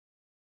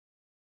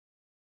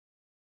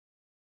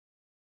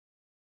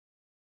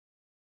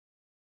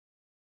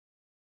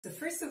So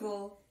first of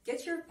all,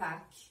 get your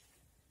pack,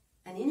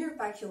 and in your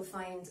pack you'll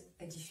find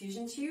a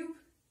diffusion tube,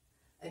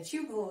 a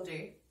tube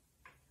holder,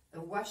 a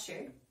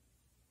washer,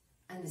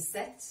 and a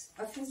set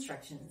of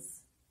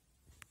instructions.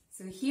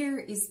 So here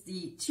is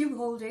the tube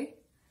holder.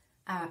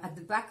 At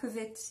the back of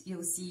it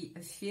you'll see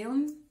a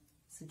film,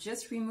 so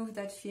just remove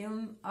that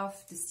film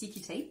off the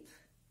sticky tape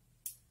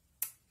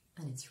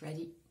and it's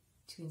ready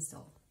to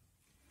install.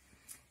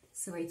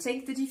 So I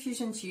take the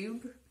diffusion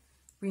tube,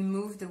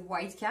 remove the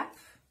white cap.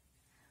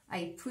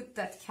 I put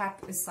that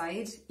cap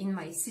aside in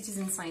my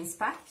Citizen Science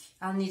pack.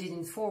 I'll need it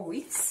in 4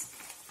 weeks.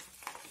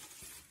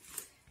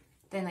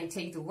 Then I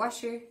take the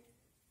washer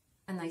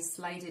and I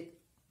slide it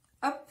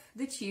up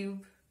the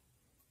tube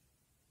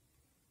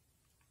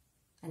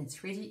and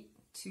it's ready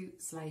to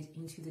slide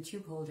into the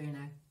tube holder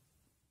now.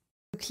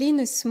 Clean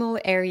a small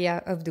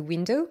area of the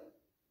window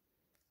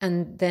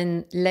and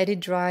then let it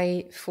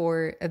dry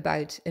for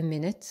about a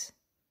minute.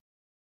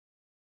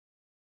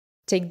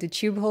 Take the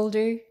tube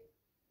holder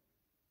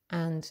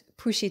and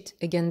push it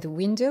against the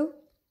window.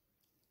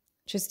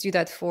 Just do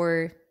that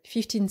for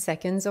 15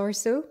 seconds or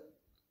so.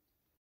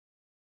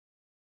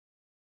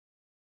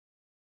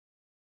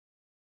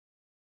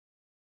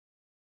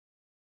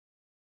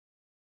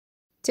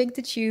 Take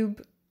the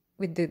tube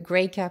with the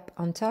grey cap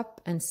on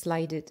top and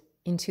slide it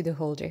into the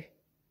holder.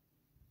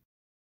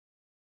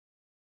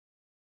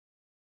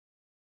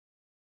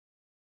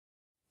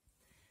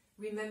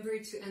 Remember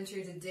to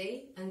enter the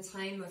day and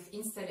time of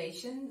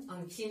installation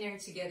on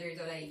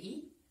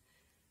cleanairtogether.ie.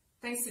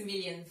 Thanks a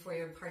million for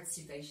your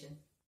participation.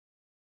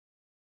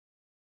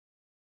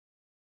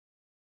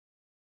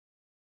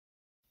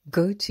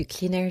 Go to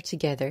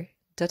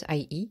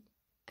cleanairtogether.ie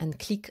and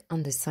click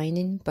on the Sign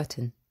In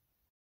button.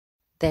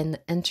 Then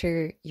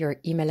enter your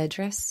email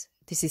address.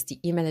 This is the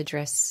email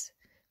address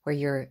where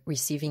you're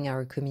receiving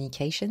our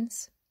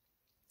communications,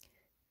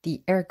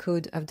 the air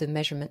code of the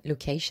measurement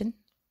location,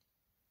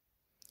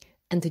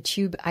 and the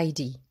tube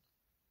ID.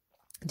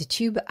 The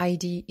tube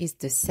ID is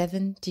the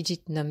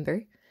 7-digit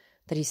number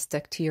that is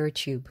stuck to your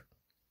tube.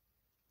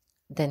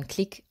 Then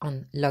click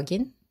on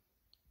Login.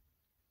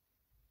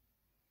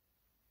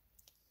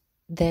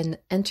 Then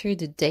enter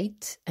the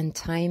date and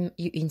time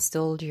you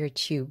installed your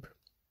tube.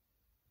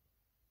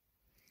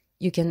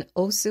 You can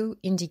also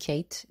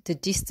indicate the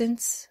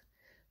distance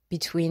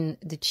between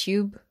the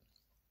tube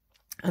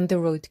and the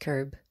road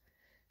curb.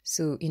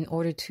 So in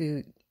order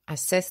to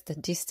assess the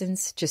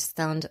distance, just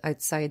stand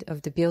outside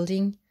of the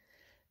building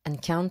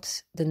and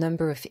count the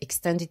number of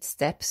extended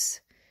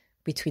steps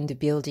between the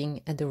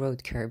building and the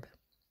road curb.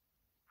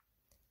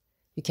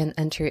 You can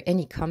enter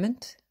any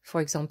comment,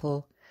 for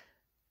example,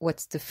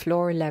 what's the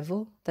floor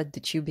level that the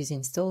tube is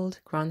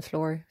installed, ground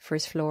floor,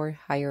 first floor,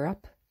 higher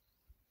up.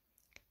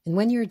 And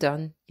when you're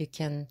done, you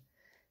can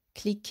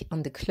click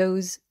on the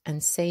Close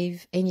and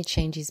Save Any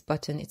Changes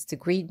button. It's the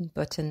green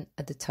button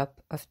at the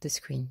top of the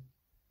screen.